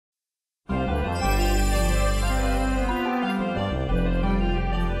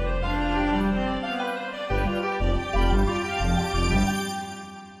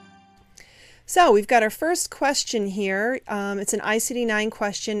So we've got our first question here. It's an ICD9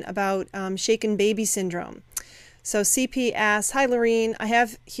 question about shaken baby syndrome. So CP asks, "Hi Lorene, I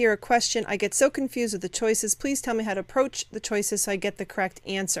have here a question. I get so confused with the choices. Please tell me how to approach the choices so I get the correct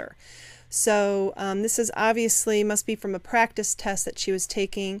answer." So this is obviously must be from a practice test that she was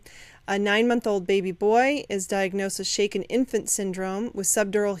taking. A 9-month-old baby boy is diagnosed with shaken infant syndrome with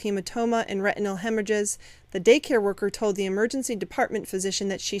subdural hematoma and retinal hemorrhages. The daycare worker told the emergency department physician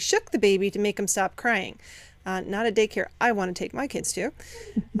that she shook the baby to make him stop crying. Not a daycare I want to take my kids to.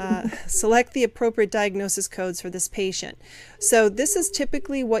 Select the appropriate diagnosis codes for this patient. So this is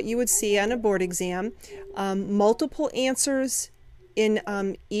typically what you would see on a board exam. Multiple answers in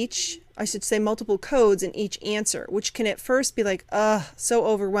I should say multiple codes in each answer, which can at first be like, so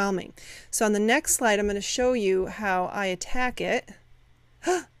overwhelming. So on the next slide, I'm going to show you how I attack it.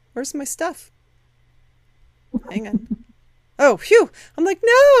 Where's my stuff? Hang on. Oh, phew. I'm like, no,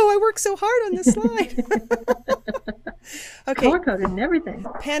 I worked so hard on this slide. Okay. Color-coded and everything.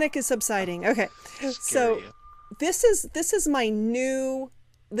 Panic is subsiding. Okay. So this is my new,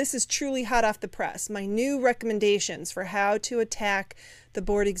 this is truly hot off the press, my new recommendations for how to attack the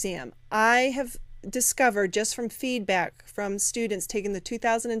board exam. I have discovered just from feedback from students taking the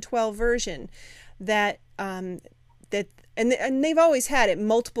 2012 version that and they've always had it,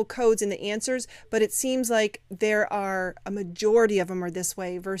 multiple codes in the answers, but it seems like there are a majority of them are this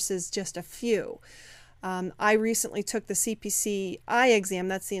way versus just a few. I recently took the CPC-I exam,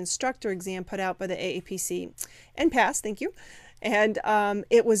 that's the instructor exam put out by the AAPC, and passed, thank you. And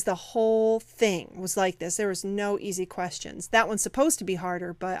it was the whole thing was like this. There was no easy questions. That one's supposed to be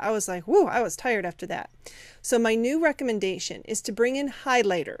harder, but I was like, whoo, I was tired after that. So my new recommendation is to bring in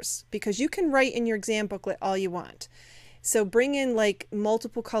highlighters, because you can write in your exam booklet all you want. So bring in like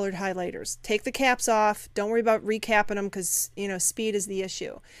multiple colored highlighters. Take the caps off. Don't worry about recapping them because, you know, speed is the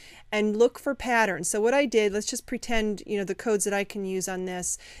issue. And look for patterns. So what I did, let's just pretend, you know, the codes that I can use on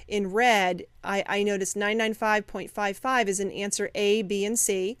this. In red, I noticed 995.55 is in answer A, B, and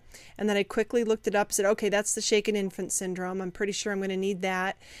C. And then I quickly looked it up and said, okay, that's the shaken infant syndrome. I'm pretty sure I'm going to need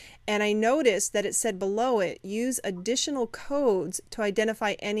that. And I noticed that it said below it, use additional codes to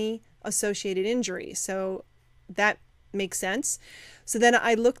identify any associated injury. So that makes sense. So then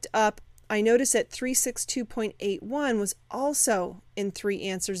I looked up, I noticed that 362.81 was also in 3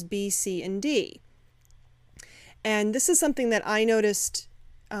 answers B, C, and D. And this is something that I noticed,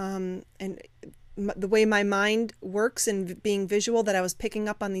 and the way my mind works and being visual, that I was picking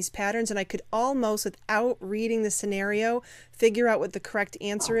up on these patterns, and I could almost, without reading the scenario, figure out what the correct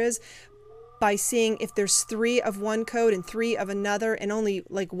answer is by seeing if there's 3 of one code and 3 of another and only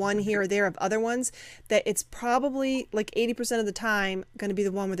like 1 here or there of other ones, that it's probably like 80% of the time going to be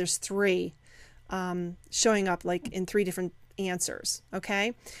the one where there's 3 showing up like in 3 different answers.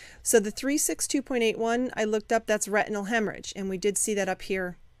 Okay, so the 362.81 I looked up, that's retinal hemorrhage, and we did see that up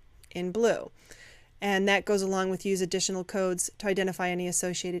here in blue, and that goes along with use additional codes to identify any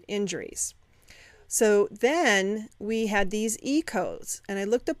associated injuries. So then we had these E codes, and I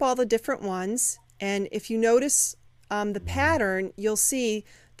looked up all the different ones, and if you notice the pattern, you'll see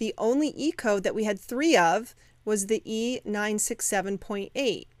the only E code that we had 3 of was the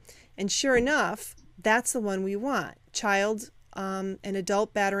E967.8, and sure enough, that's the one we want: child and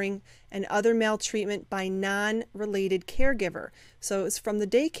adult battering and other maltreatment by non-related caregiver. So it's from the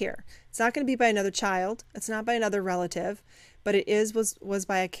daycare. It's not going to be by another child, it's not by another relative, but it was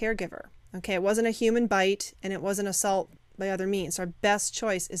by a caregiver. Okay, it wasn't a human bite, and it wasn't assault by other means. So our best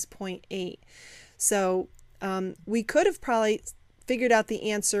choice is 0.8. So we could have probably figured out the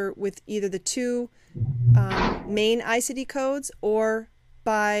answer with either the 2 main ICD codes or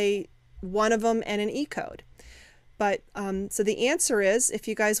by one of them and an E code. But so the answer is, if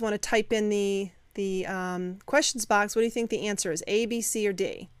you guys want to type in the questions box, what do you think the answer is? A, B, C, or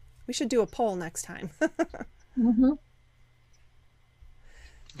D? We should do a poll next time. Mm-hmm.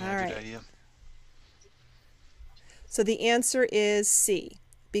 All right. Good idea. So the answer is C,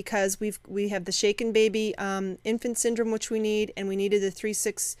 because we have the shaken baby infant syndrome, which we need, and we needed the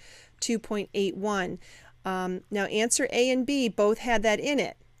 362.81. Now answer A and B both had that in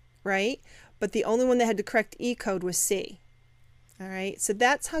it, right? But the only one that had the correct E code was C. All right, so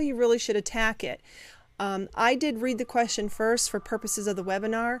that's how you really should attack it. I did read the question first for purposes of the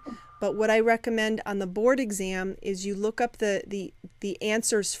webinar, but what I recommend on the board exam is you look up the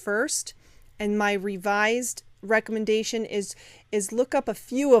answers first, and my revised recommendation is look up a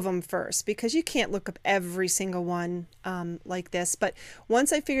few of them first, because you can't look up every single one like this. But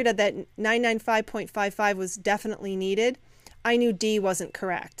once I figured out that 995.55 was definitely needed, I knew D wasn't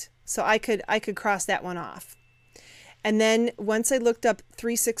correct, so I could cross that one off. And then once I looked up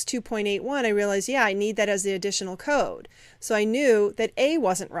 362.81, I realized, yeah, I need that as the additional code. So I knew that A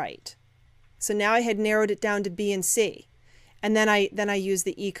wasn't right. So now I had narrowed it down to B and C. And then I used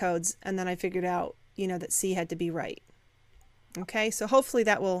the E codes, and then I figured out, that C had to be right. Okay, so hopefully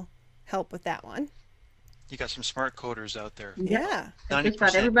that will help with that one. You got some smart coders out there. Yeah. Just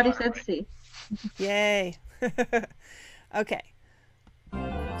about everybody said C. Yay. Okay.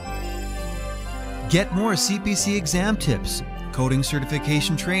 Get more CPC exam tips, coding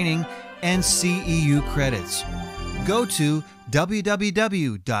certification training, and CEU credits. Go to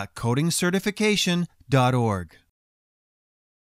www.codingcertification.org.